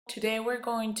Today we're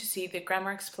going to see the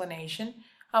grammar explanation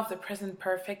of the present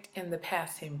perfect and the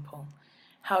past simple,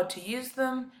 how to use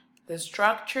them, the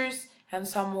structures, and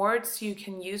some words you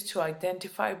can use to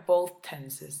identify both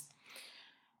tenses.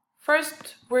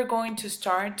 First, we're going to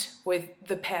start with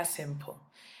the past simple.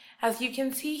 As you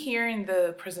can see here in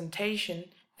the presentation,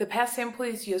 the past simple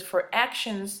is used for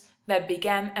actions that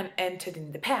began and ended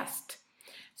in the past.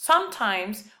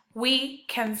 Sometimes we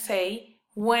can say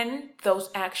when those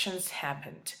actions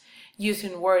happened,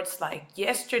 using words like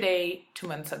yesterday, 2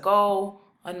 months ago,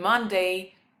 on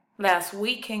Monday, last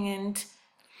weekend.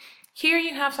 Here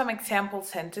you have some example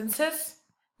sentences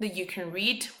that you can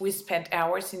read. We spent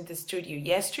hours in the studio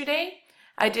yesterday.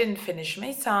 I didn't finish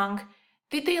my song.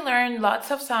 Did they learn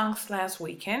lots of songs last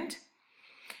weekend?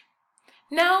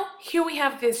 Now, here we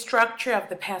have the structure of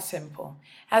the past simple.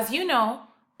 As you know,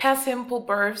 past simple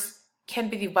verbs can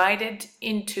be divided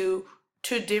into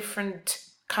two different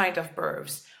kind of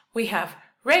verbs. We have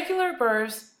regular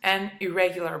verbs and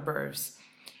irregular verbs.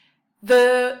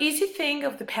 The easy thing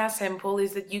of the past simple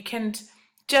is that you can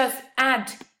just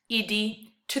add ed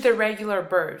to the regular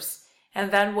verbs, and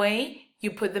that way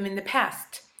you put them in the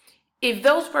past. If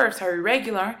those verbs are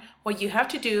irregular, what you have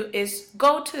to do is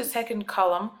go to the second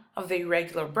column of the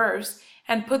irregular verbs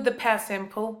and put the past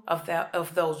simple of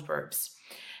those verbs.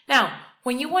 Now,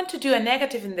 when you want to do a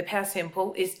negative in the past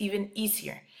simple, it's even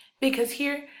easier, because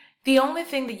here the only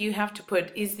thing that you have to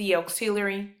put is the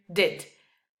auxiliary did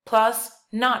plus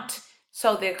not.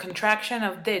 So the contraction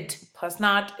of did plus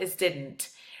not is didn't.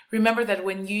 Remember that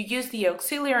when you use the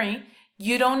auxiliary,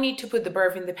 you don't need to put the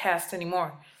verb in the past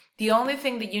anymore. The only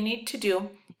thing that you need to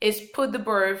do is put the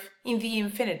verb in the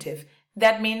infinitive.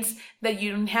 That means that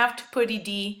you don't have to put ed,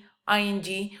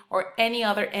 ing, or any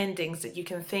other endings that you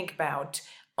can think about.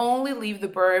 Only leave the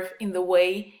verb in the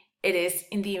way it is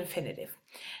in the infinitive.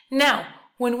 Now,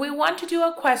 when we want to do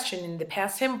a question in the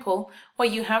past simple, what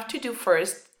you have to do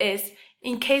first is,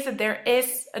 in case that there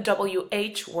is a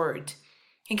WH word,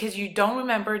 in case you don't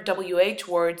remember, WH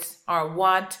words are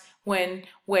what, when,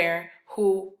 where,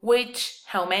 who, which,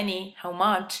 how many, how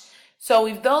much. So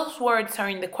if those words are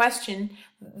in the question,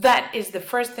 that is the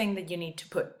first thing that you need to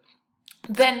put.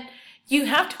 Then you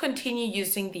have to continue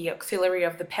using the auxiliary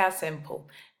of the past simple,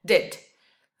 did.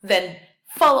 Then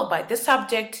followed by the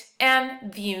subject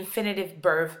and the infinitive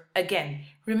verb again.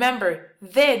 Remember,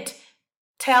 did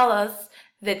tell us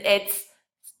that it's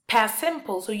past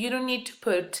simple, so you don't need to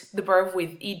put the verb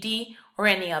with ed or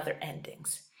any other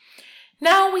endings.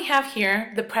 Now we have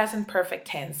here the present perfect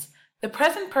tense. The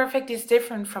present perfect is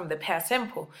different from the past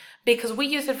simple because we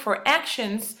use it for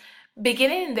actions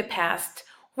beginning in the past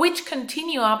which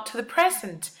continue up to the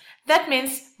present. That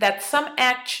means that some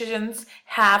actions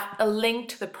have a link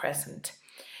to the present.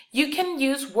 You can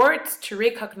use words to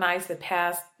recognize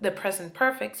the present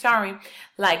perfect,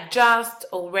 like just,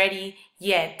 already,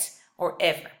 yet, or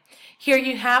ever. Here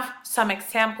you have some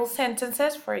example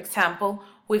sentences. For example,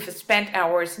 we've spent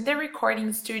hours in the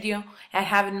recording studio and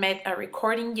haven't made a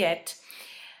recording yet.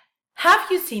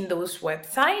 Have you seen those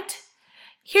websites?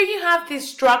 Here you have this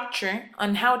structure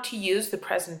on how to use the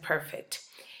present perfect.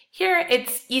 Here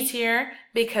it's easier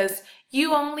because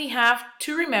you only have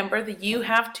to remember that you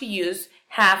have to use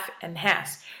have and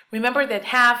has. Remember that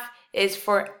have is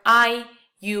for I,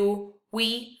 you,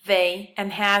 we, they,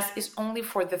 and has is only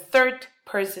for the third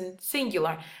person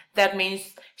singular. That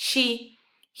means she,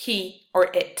 he, or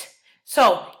it.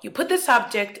 So you put the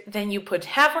subject, then you put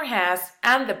have or has,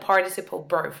 and the participle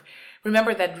verb.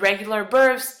 Remember that regular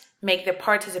verbs make the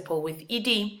participle with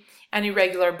ed, and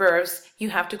irregular verbs,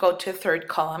 you have to go to a third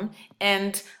column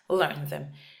and learn them.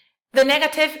 The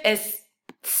negative is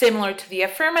similar to the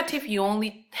affirmative. You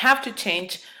only have to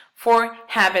change for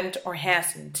haven't or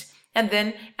hasn't. And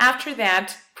then after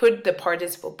that, put the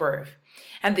participle verb.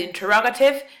 And the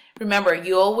interrogative, remember,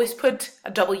 you always put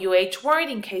a WH word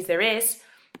in case there is,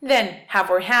 then have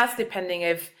or has, depending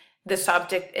if the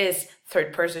subject is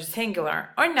third person singular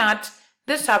or not,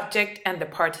 the subject and the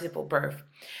participle verb.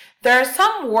 There are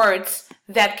some words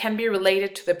that can be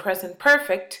related to the present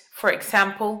perfect. For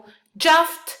example,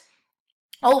 just,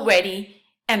 already,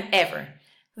 and ever.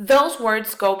 Those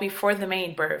words go before the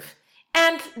main verb.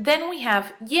 And then we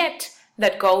have yet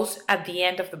that goes at the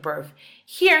end of the verb.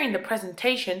 Here in the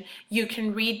presentation, you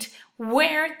can read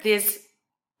where these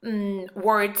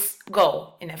words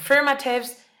go, in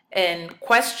affirmatives, in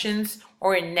questions,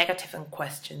 or in negative and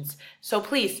questions. So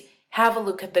please have a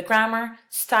look at the grammar,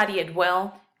 study it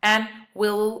well, and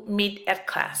we'll meet at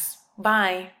class.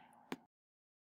 Bye.